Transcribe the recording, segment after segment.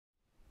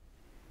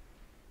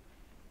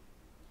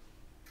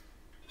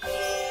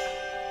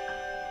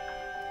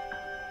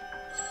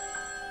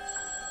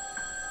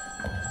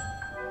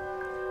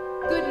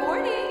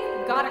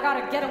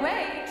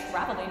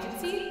travel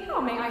agency. How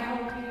may I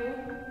help you?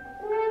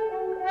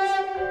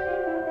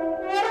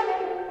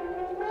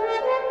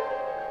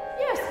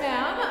 Yes,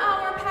 ma'am.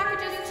 Our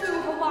packages to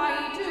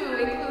Hawaii do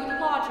include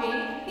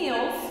lodging,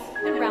 meals,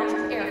 and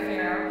round-trip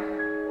airfare.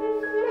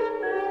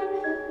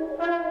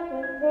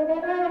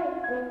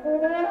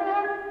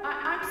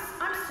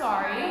 I'm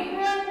sorry.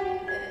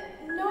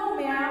 No,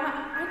 ma'am.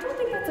 I don't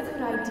think that's a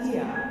good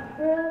idea.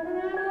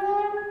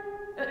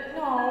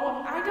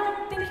 No, I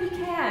don't think you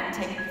can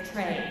take the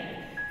train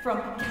from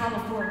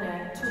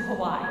California to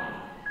Hawaii.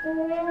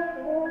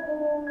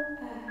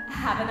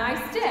 Have a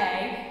nice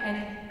day, and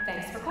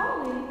thanks for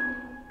calling.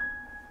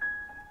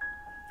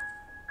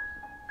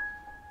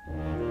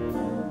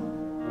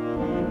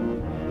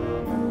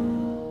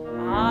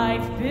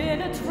 I've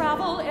been a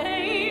travel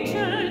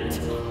agent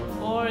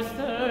for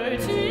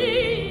 30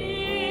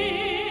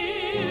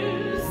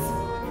 years.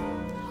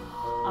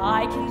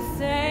 I can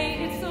say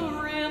it's a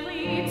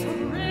really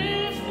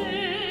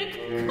terrific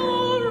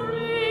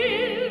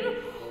career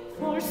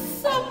for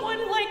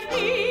someone like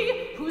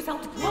me who's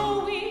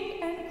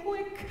outgoing and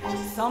quick,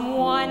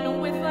 someone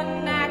with a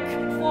knack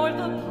for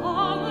the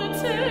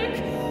politic,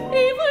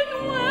 even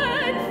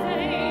when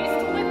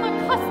faced with a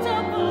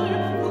customer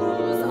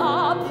who's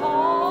appalling.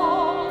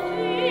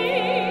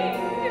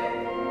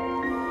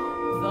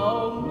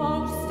 Though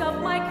most of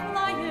my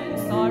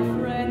clients are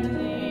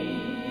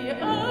friendly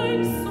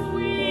and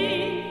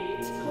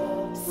sweet,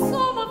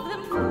 some of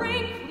them,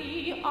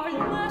 frankly, are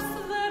less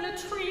than a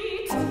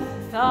treat.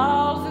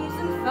 Thousands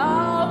and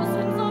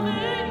thousands of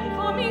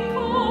incoming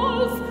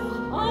calls,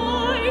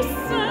 I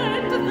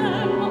send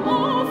them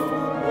off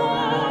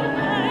one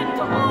and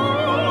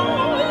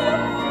all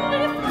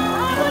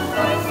without a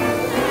nice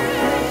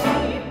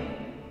day.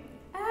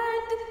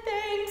 And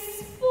thanks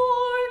for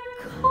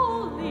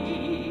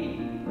calling.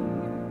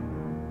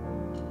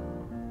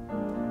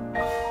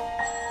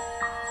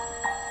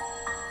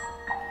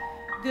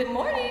 Good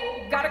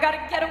morning. Gotta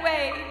get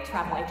away.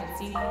 Travel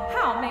agency.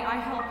 How may I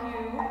help you?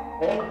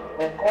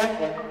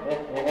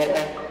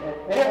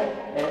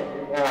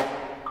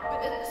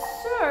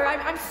 Sir,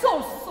 I'm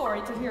so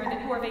sorry to hear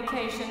that your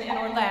vacation in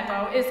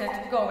Orlando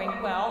isn't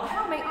going well.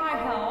 How may I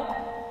help?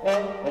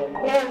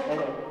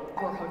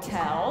 Your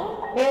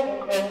hotel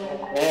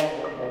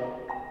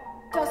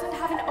doesn't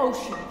have an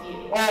ocean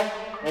view.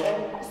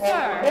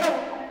 Sir.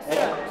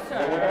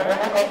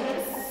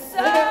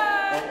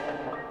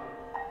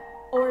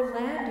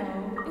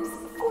 Orlando is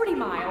 40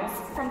 miles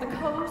from the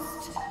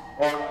coast.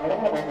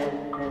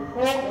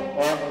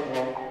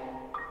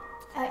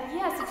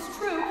 Yes, it's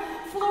true.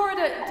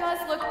 Florida does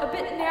look a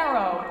bit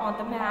narrow on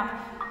the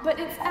map, but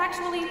it's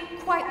actually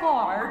quite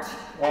large.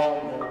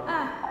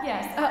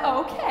 Yes,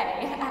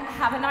 okay.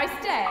 Have a nice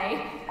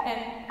day, and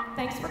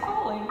thanks for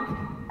calling.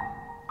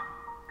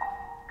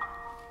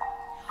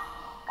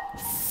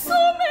 So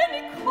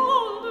many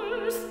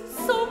callers,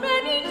 so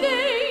many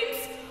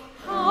names.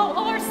 How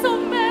are so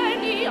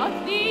many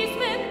of these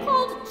men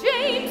called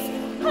James?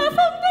 Half of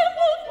them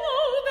will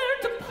know their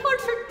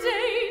departure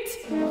date.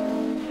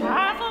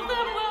 Half of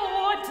them will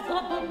want the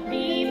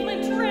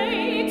bereavement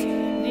rate.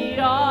 The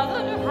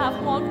other half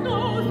won't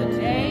know the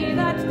day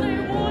that they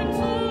want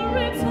to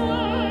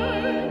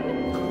return.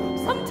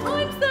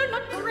 Sometimes they're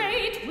not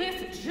great with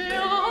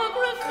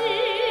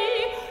geography,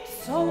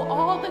 so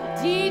all the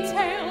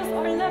details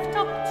are left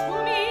up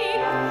to me.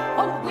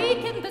 A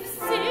week in the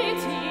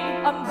city,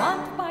 a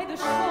month by the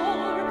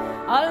shore,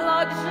 a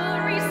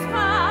luxury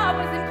spa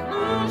with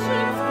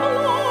inclusions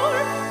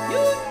galore.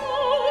 You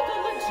know the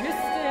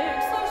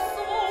logistics are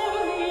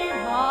solely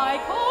my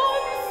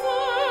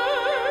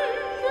concern.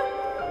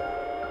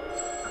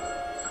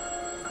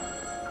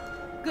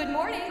 Good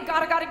morning.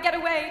 Gotta get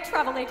away.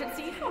 Travel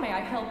agency. How may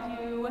I help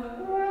you?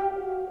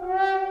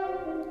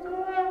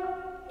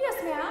 Yes,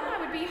 ma'am. I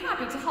would be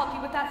happy to help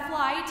you with that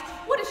flight.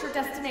 What is your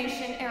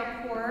destination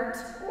airport?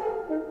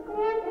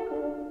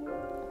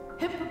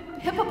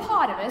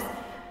 Hippopotamus?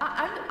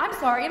 I'm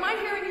sorry, am I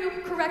hearing you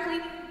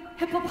correctly?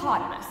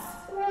 Hippopotamus.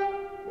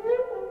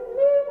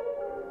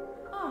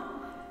 Oh,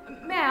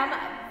 ma'am,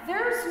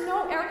 there's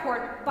no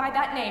airport by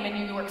that name in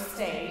New York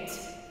State.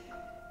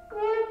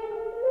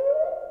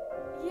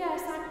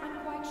 Yes, I'm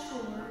quite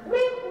sure.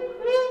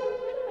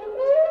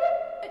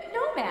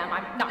 No, ma'am,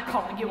 I'm not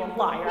calling you a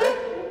liar.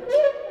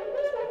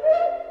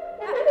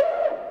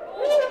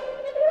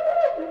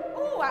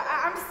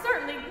 I'm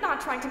certainly not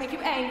trying to make you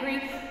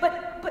angry,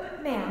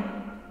 but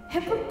ma'am,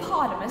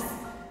 Hippopotamus,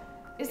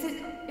 is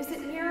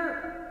it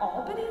near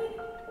Albany?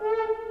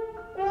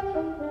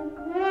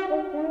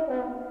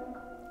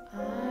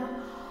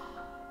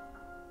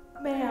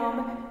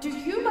 Ma'am, do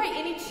you by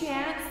any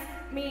chance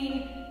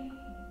mean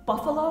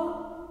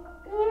Buffalo?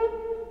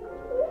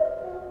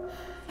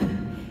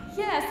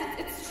 Yes,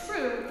 it's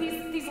true.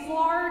 These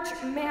large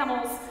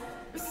mammals,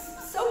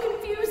 so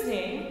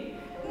confusing.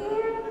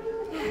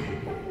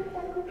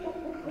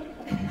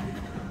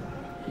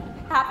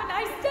 Have a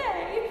nice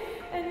day,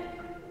 and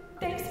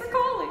thanks for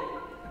calling.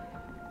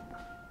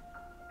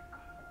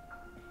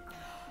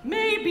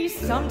 Maybe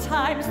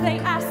sometimes they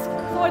ask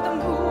for the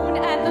moon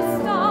and the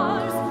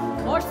stars.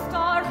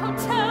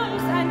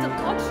 hotels and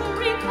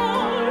luxury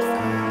cars,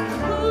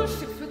 cruise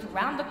ships with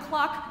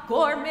round-the-clock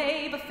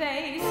gourmet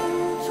buffets,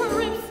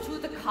 trips to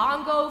the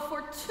Congo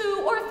for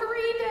 2 or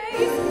 3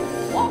 days,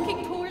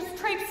 walking tours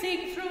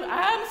traipsing through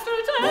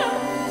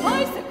Amsterdam,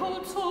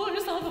 bicycle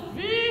tours of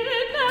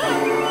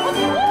Vietnam. Of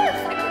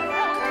course I can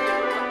help you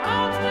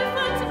out with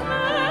that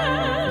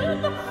man.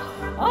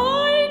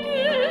 I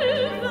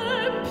give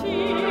them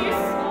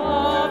peace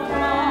of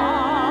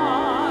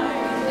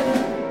mind.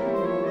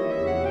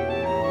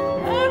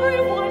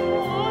 Everyone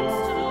wants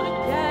to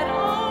get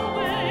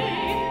away,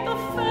 the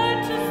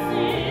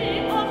fantasy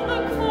of the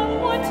come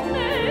what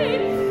may.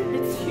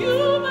 It's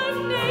human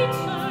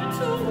nature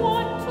to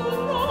want to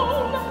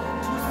roam,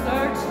 to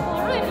search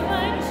for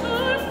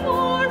adventure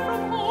far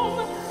from home.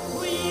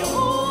 We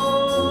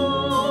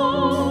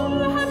all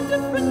have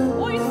different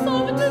points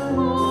of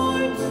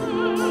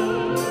departure,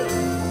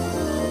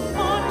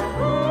 but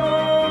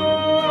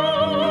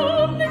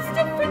home is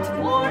different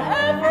for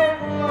every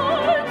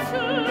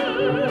marcher.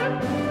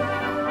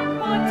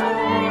 But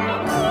when you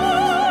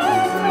come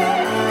to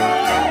him,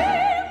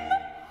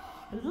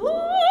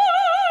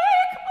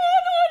 like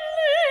an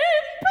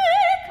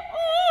Olympic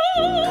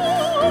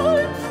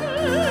archer,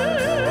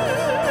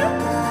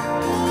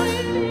 I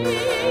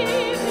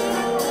leave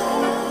your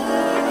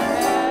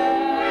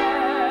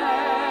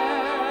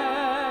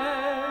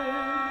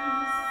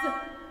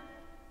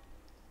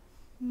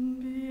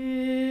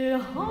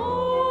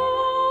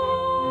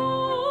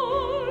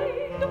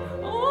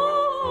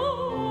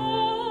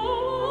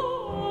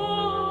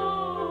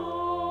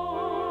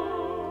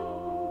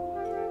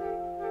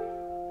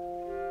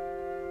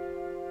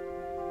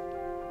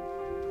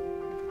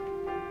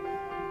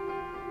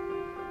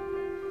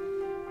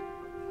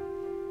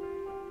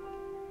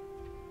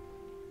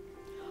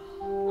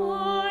I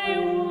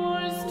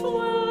was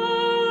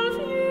 12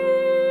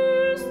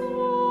 years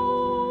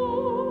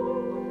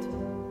old.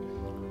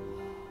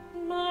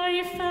 My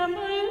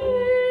family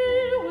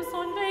was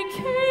on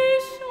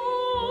vacation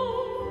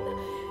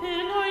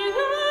in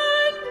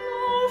Orlando,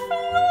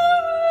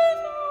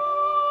 Florida,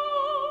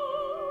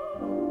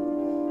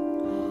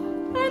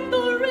 and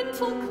the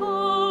rental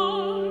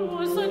car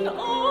was an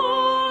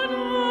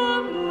automatic.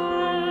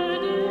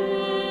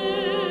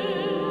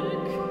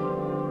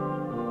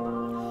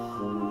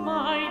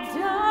 My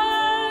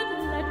dad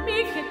let me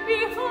get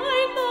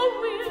behind the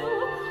wheel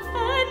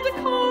and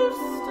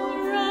coast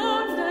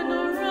around and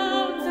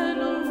around and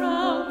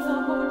around the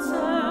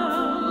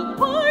hotel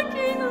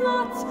parking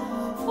lot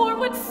for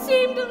what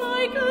seemed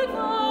like an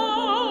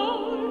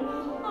hour.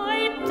 I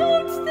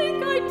don't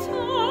think I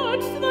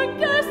touched the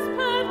gas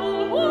pedal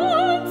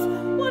once,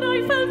 but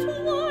I felt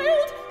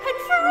wild and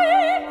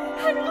free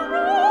and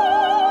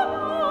grown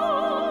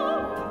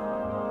up.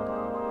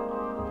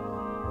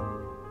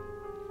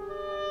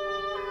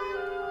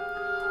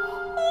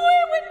 We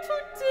went to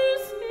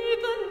Disney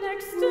the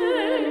next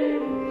day.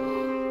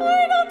 I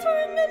don't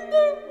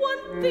remember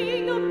one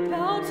thing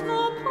about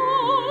the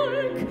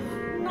park,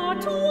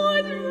 not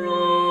one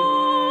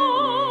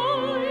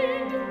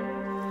ride,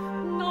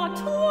 not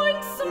one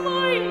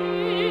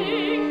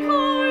smiling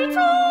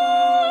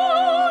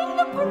cartoon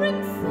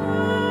princess.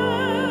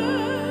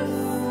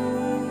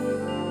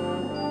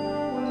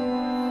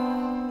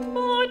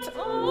 But I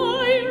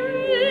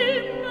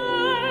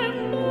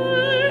remember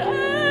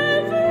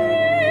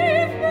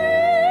everything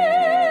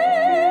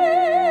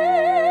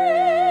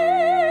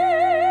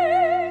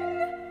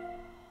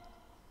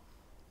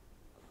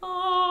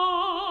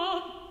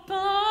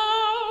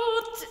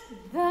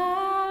about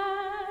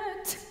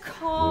that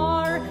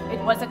car. It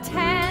was a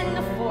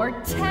 10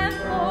 Ford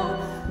Tempo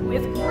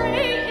with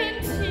gray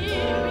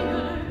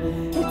interior.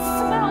 It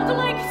smelled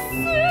like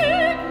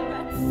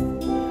cigarettes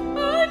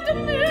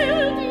and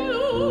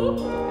mildew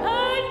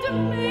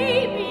and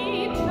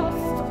maybe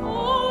just a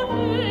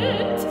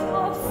hint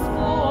of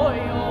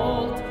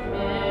spoiled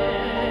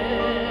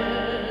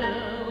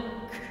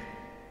milk.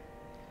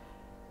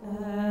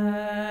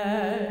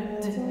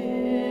 And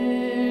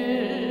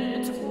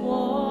it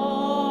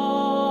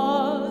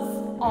was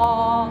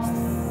awesome.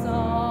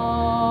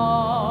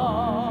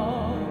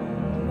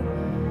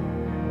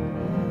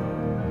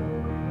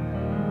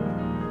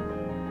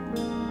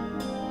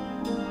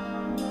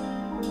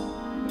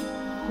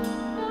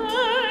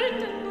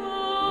 And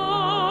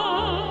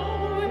now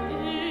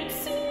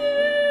it's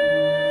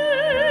years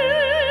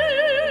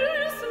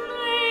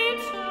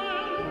later.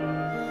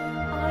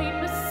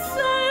 I'm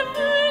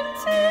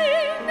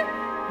 17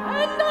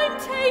 and I'm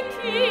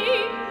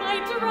taking my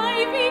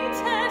driving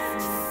test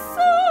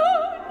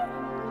soon.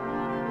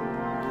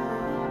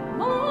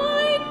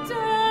 My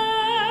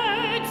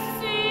dad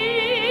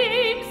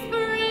seems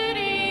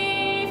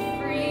pretty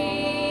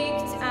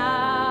freaked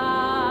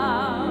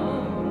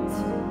out.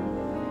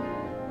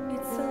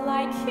 It's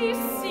like he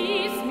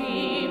sees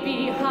me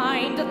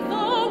behind the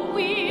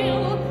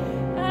wheel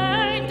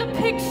and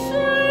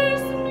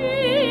pictures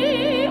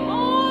me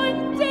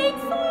on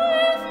dates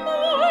with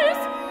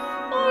boys,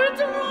 or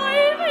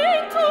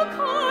driving to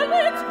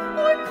college,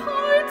 or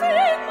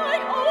carting my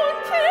own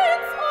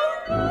kids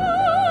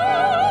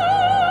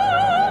around.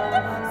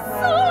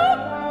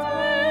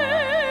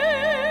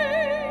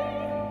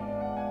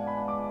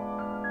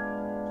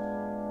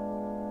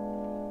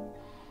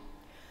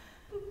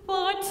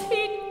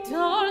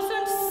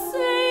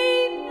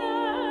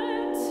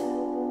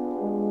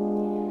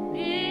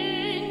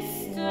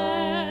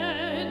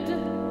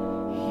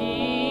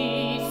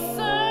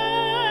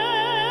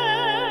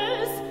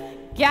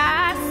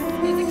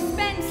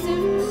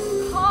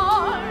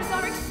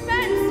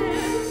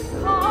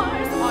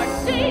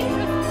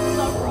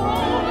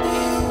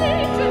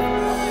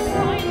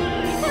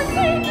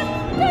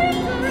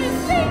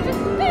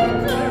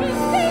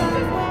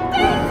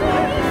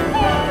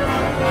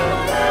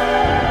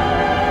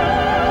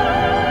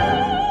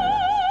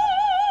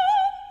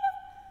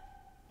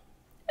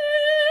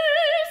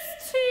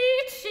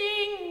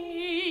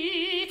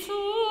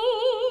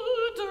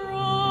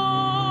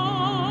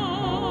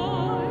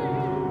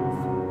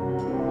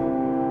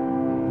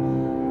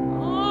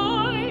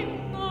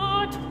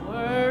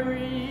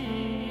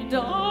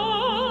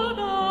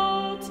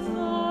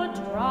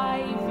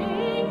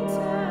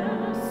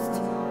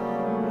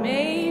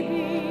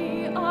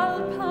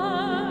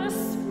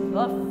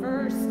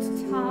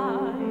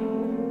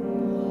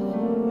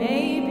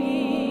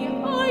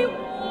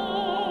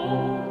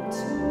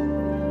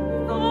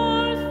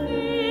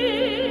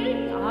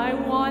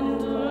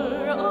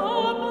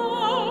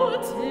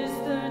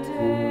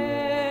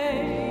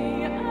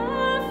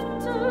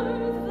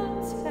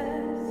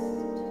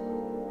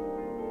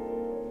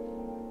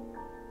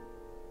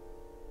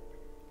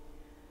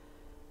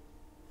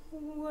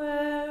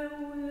 Where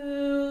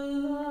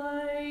will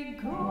I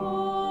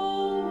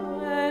go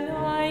when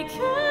I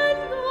can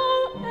go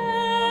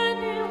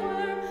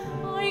anywhere?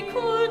 I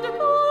could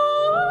go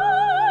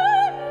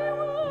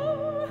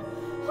anywhere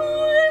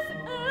with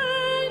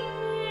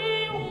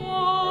anyone.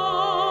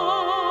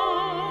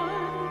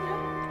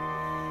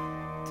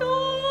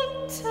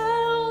 Don't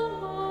tell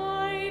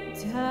my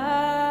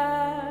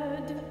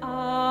dad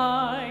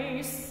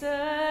I said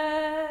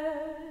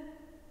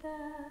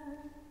that.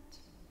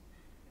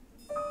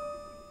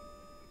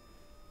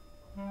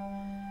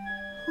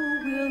 Who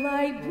will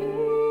I be?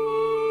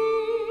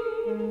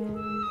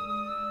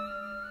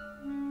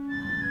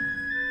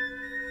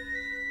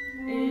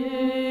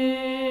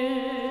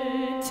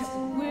 It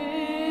will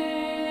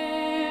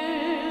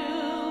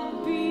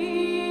be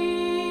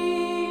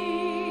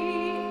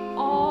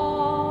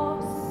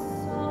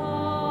awesome.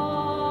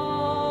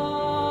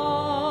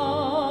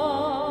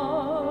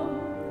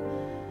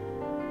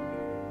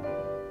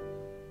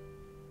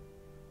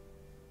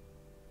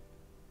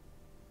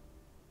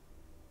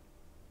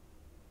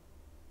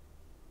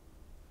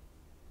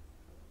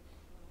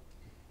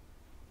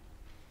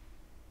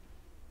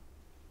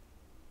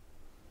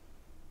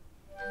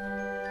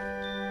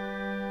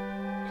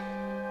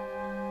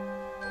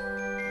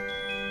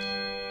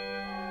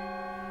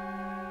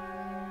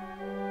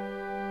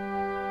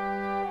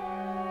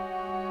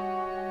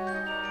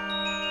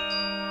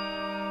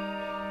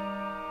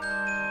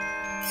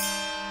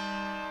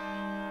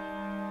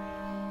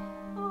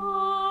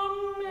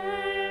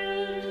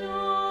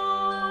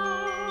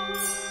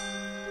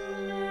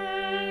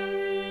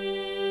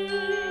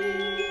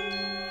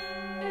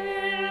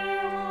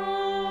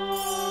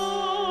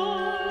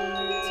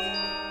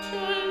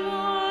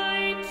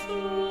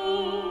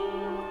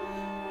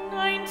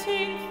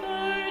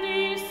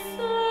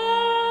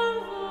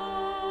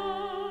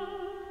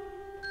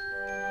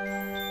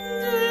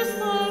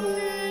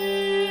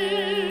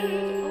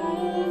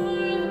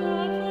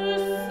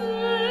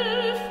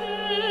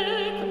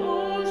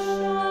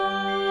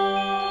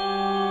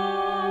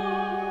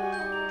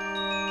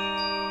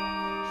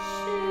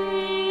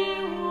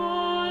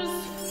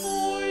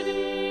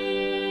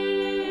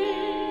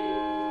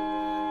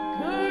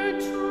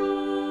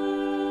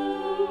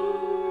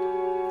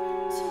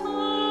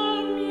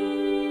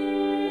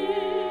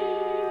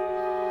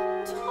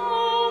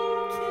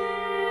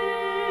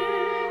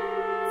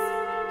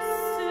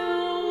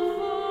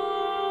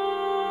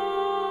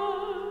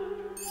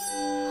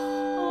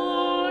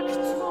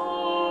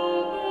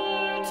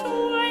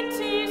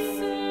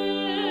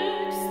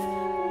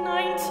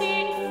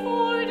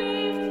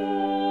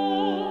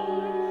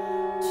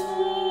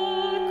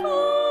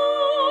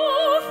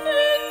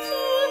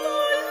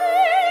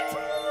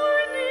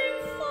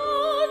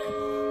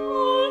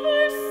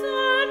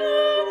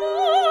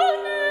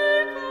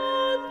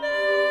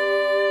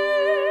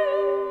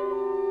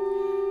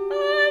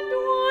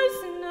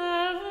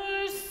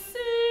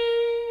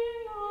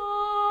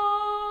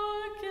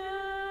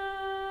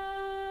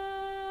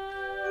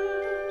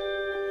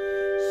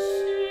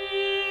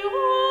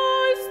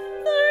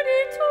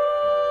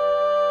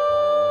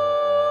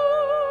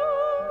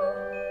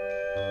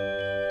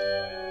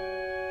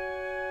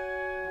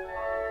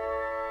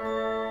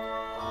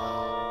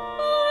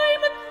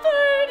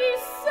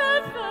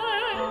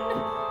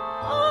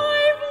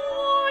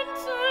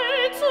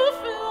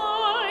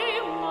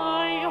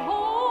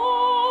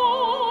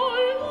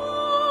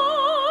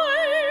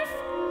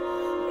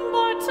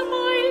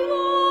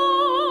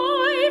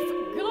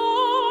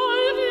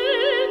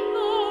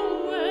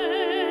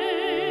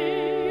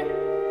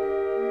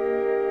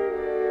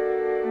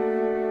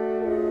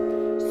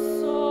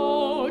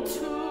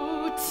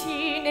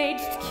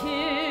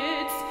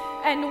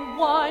 And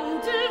one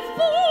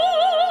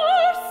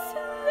divorce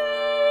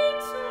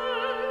later,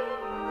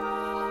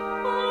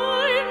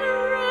 I'm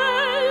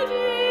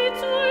ready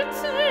to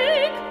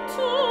take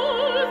to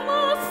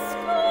the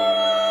sky.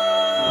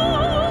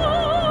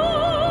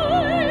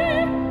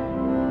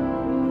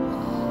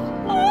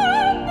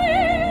 On the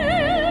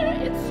air,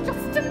 it's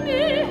just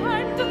me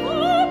and the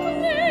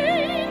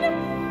plane,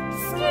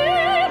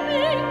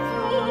 skimming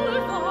through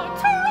the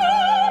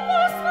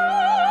troposphere.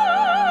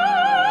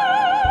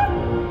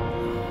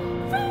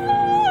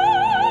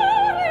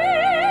 Flying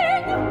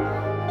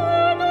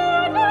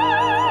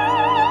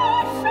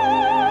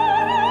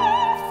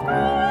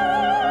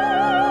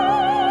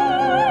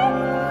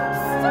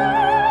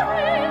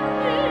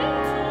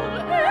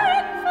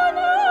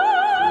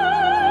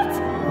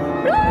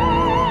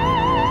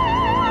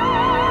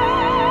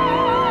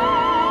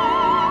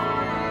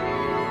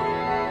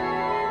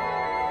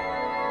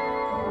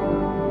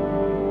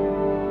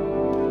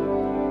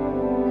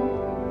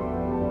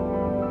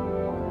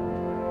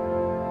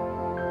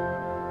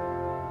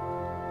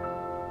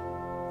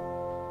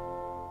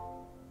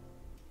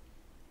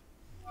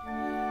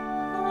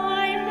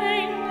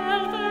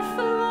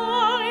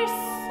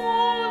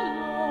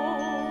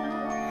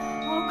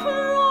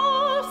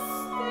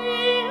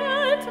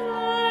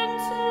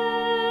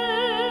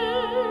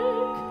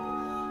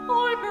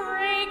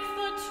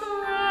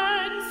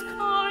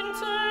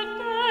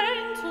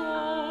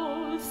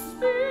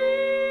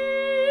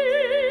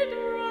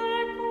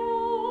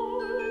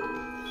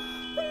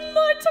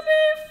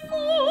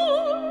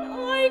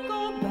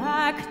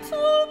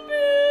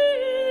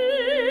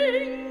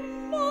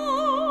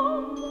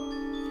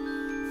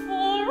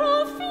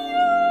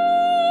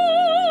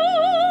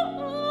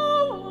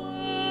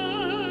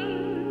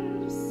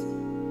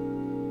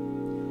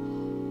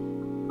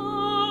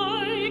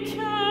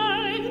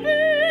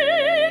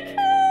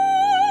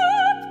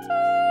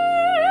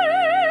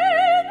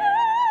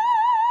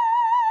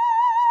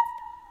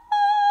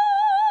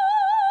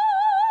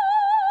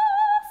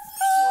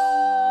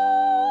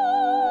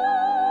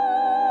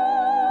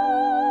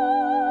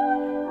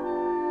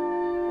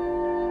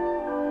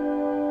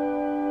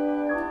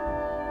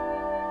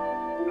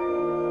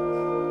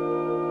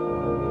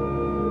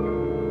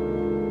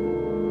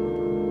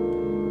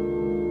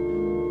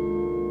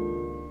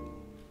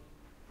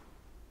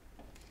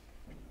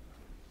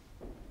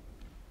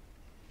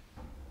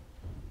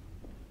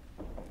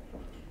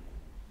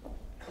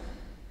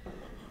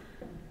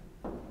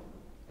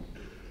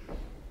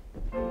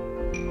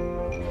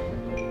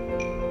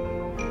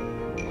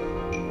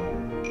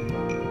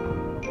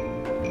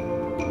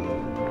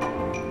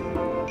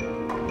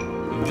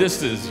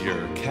This is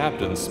your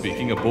captain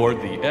speaking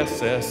aboard the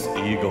SS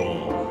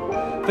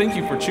Eagle. Thank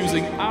you for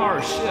choosing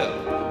our ship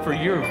for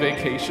your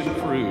vacation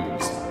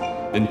cruise.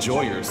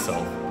 Enjoy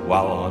yourself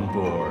while on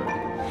board.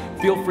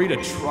 Feel free to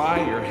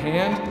try your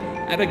hand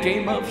at a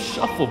game of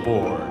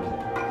shuffleboard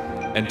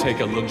and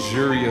take a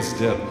luxurious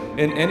dip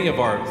in any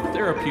of our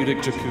therapeutic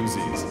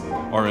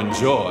jacuzzis or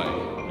enjoy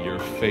your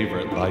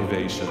favorite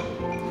libation.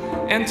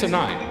 And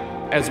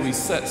tonight, as we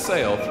set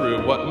sail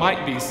through what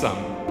might be some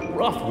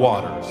rough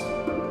waters,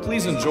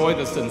 please enjoy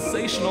the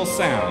sensational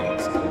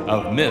sounds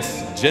of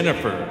Miss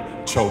Jennifer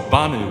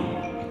Ciobanu.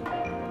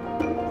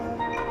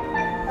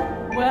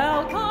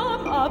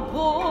 Welcome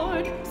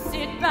aboard.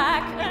 Sit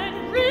back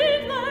and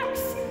relax.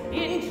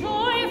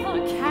 Enjoy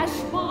the cash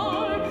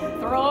bar.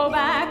 Throw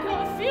back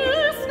a few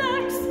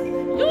snacks.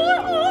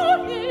 You're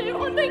all here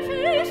on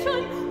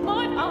vacation,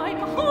 but I'm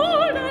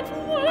hard at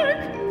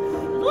work.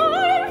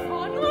 Life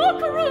on a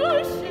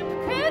cruise ship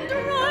can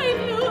drive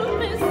you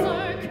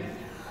berserk.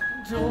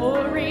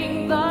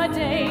 During the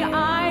day,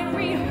 I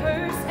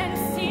rehearse and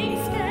sing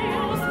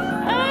scales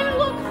and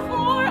look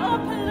for a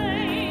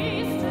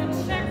place to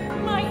check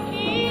my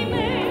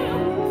email.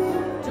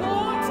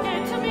 Don't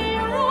get me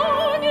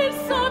wrong,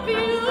 it's a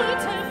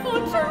beautiful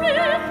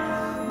trip,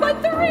 but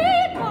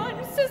 3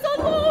 months is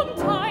a long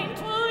time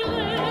to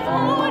live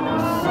on a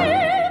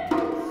ship.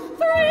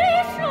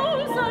 3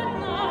 shows a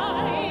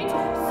night,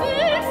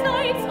 6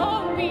 nights a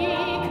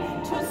week.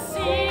 To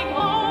sing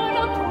on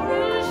a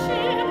cruise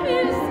ship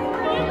is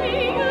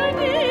really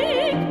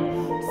unique.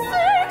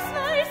 6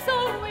 nights a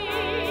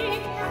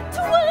week,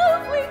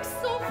 12 weeks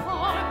so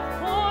far,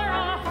 for a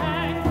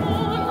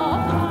handful of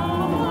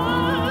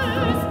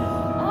hours.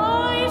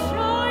 I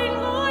shine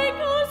like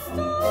a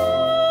star.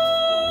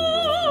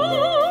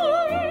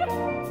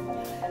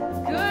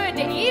 Good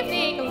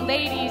evening,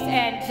 ladies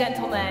and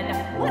gentlemen.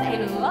 What a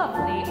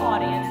lovely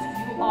audience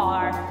you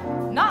are.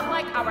 Not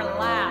like our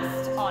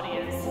last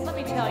audience. Let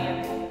me tell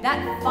you, that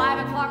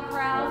 5 o'clock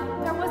crowd,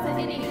 there wasn't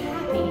any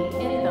happy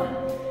in them.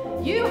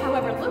 You,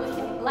 however,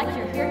 look like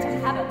you're here to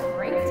have a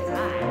great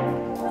time.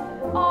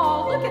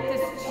 Oh, look at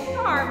this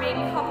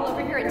charming couple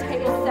over here at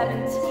table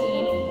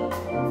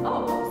 17.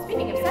 Oh,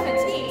 speaking of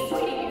 17,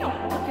 sweetie, you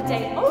don't look a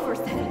day over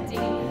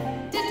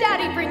 17. Did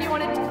Daddy bring you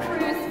on a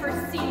cruise for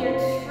senior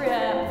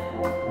trip?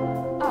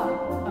 Oh,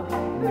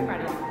 okay, moving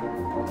right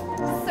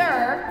along. Sir,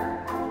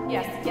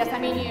 yes, I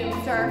mean you,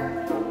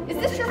 sir. Is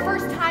this your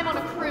first time on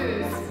a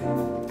cruise?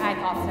 I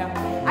thought so.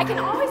 I can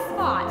always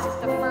spot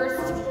the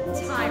first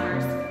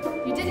timers.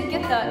 You didn't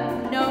get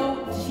the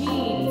no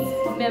jeans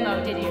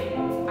memo, did you?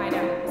 I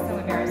know, it's so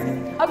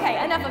embarrassing.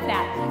 Okay, enough of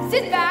that.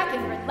 Sit back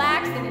and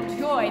relax and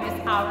enjoy this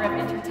hour of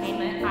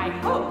entertainment. I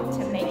hope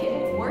to make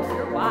it worth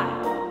your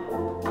while.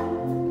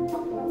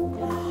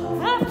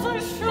 After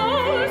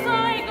shows,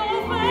 I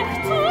go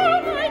back to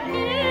my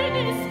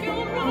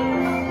minuscule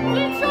room,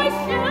 which I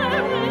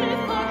share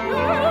with a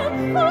girl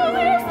who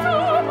is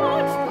too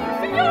much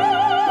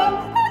perfume.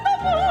 In the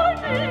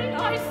morning, I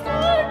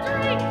start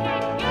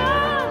drinking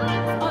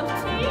gallons of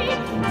tea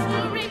to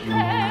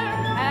repair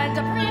and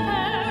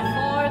prepare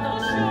for the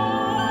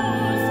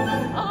shows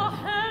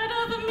ahead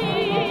of me.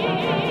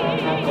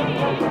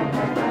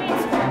 We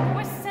start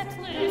with set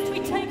list, we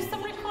take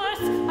some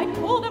requests, I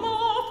pull them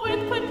off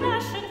with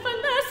panache and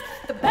finesse.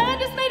 The band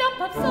is made up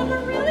of some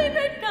really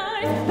great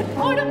guys, but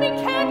part of me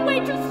can't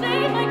wait to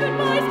say my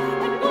goodbyes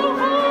and go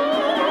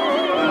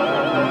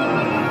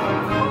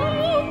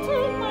home to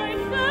my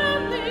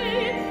family,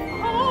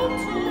 home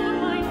to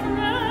my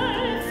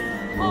friends,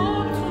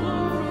 home to the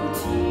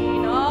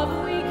routine of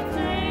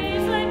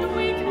weekdays and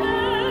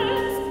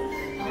weekends,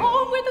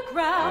 home where the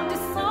ground is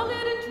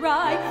solid and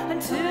dry.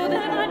 Until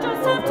then, I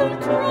just have to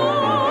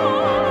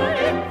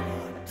try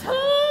to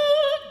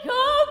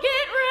go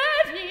get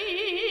ready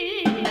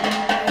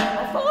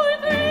for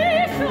 3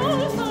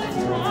 shows a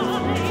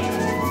night,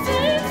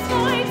 6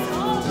 nights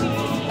a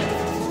week.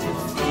 To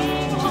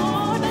sing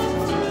on a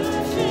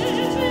cruise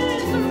ship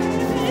is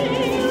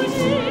really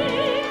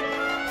unique.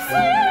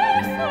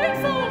 6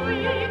 nights a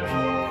week,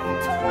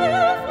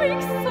 12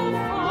 weeks so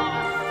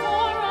far,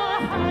 for a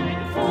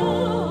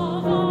handful